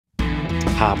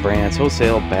Hot Brands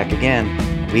Wholesale back again.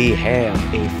 We have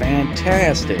a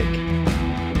fantastic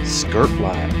skirt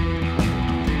line.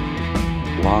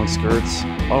 Long skirts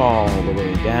all the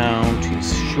way down to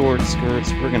short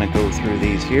skirts. We're going to go through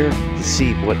these here to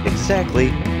see what exactly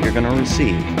you're going to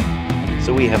receive.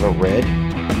 So we have a red,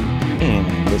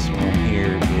 and this one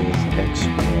here is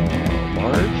extra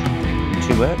large,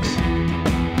 2X.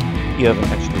 You have an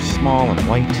extra small and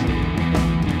white.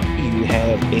 You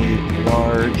have a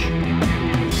large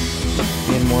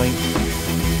in white.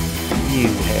 You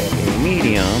have a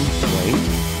medium white.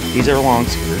 These are long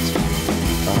skirts.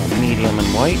 Medium and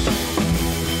white.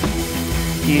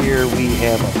 Here we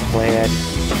have a plaid.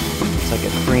 It's like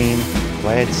a cream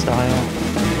plaid style.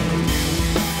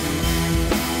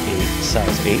 A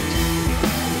size 8.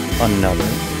 Another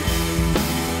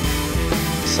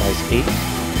size 8.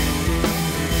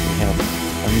 We have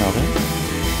another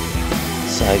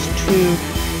size 2.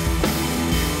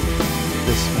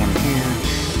 This one here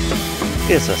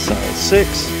is a size 6,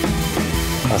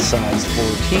 a size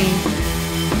 14,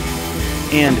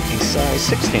 and a size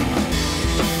 16.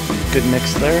 Good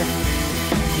mix there.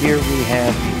 Here we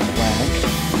have the black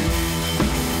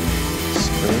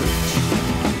skirt,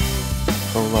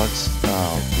 Prolux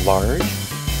large,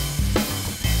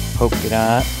 polka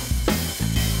dot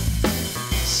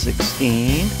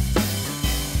 16,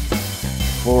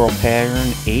 floral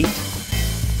pattern 8.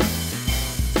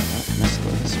 Missed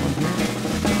this one here.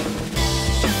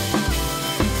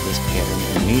 This pattern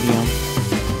in medium.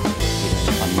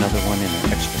 Another one in an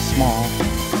extra small.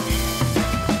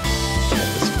 Got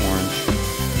this orange,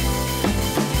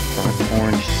 burnt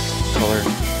orange color.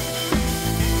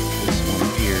 This one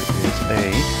here is a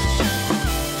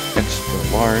extra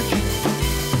large.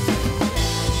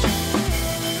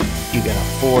 You got a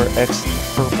 4X in the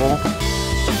purple,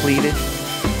 pleated.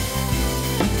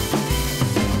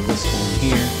 And this one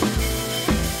here,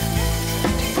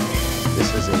 this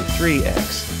is a 3X.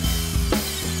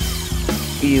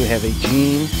 You have a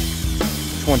jean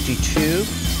 22.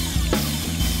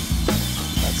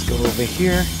 Let's go over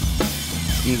here.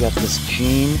 You got this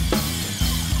jean.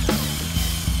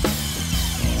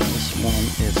 And this one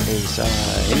is a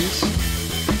size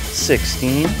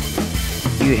 16.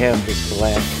 You have this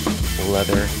black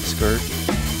leather skirt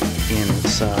in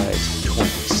size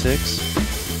 26.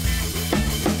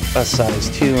 A size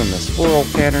 2 in this floral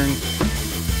pattern.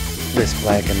 This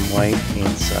black and white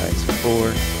in size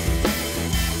 4.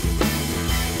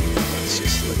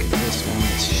 Just look at this one.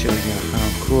 Let's show you how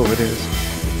cool it is.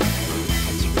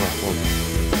 It's ruffled.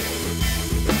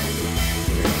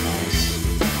 Very nice.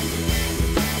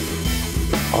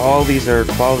 All these are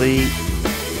quality.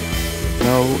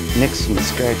 No nicks and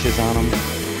scratches on them.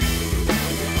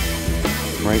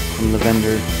 Right from the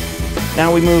vendor.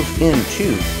 Now we move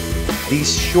into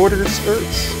these shorter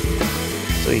skirts.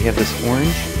 So you have this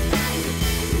orange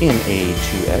in a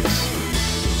 2X.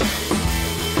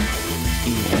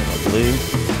 Blue.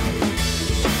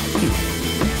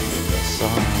 The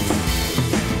size.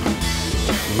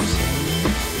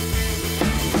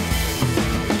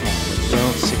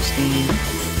 16.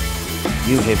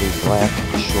 You have a black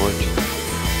short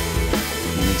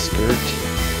mini skirt,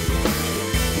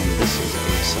 and this is a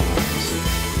size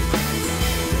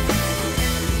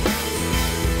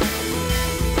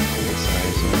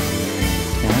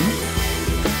 10.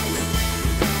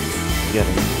 You got a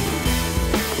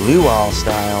blue all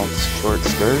style short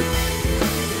skirt,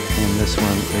 and this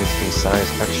one is a size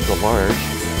extra large.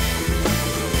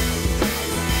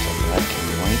 So black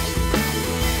and white,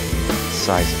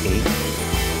 size 8.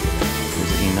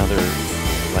 There's another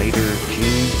lighter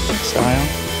jean style,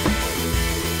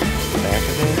 the back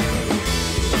of it,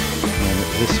 and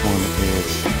this one is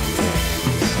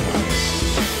size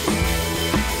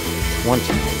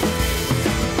 20.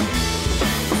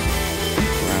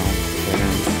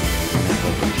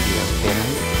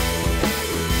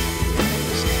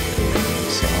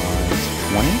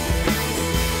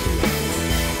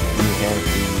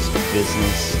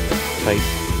 Business type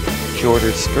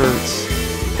shorter skirts,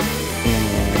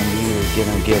 and you're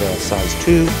gonna get a size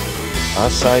 2, a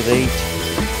size 8,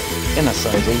 and a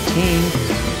size 18.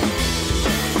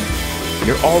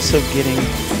 You're also getting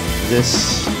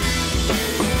this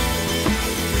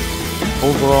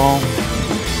overall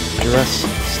dress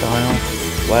style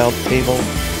wild Fable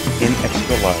in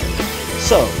extra large.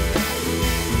 So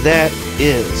that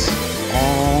is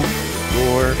all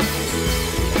your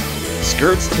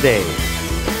skirts today.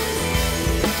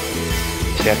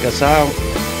 Check us out.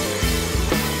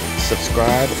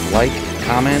 Subscribe, like,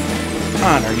 comment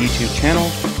on our YouTube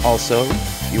channel. Also,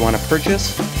 if you want to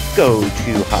purchase, go to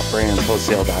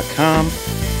hotbrandswholesale.com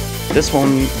This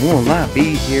one will not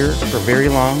be here for very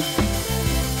long.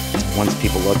 Once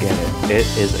people look at it,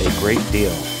 it is a great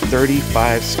deal.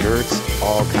 35 skirts,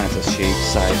 all kinds of shapes,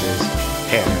 sizes,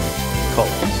 patterns,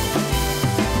 colors.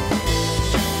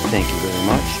 Thank you very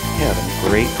much. Have a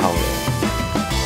great holiday.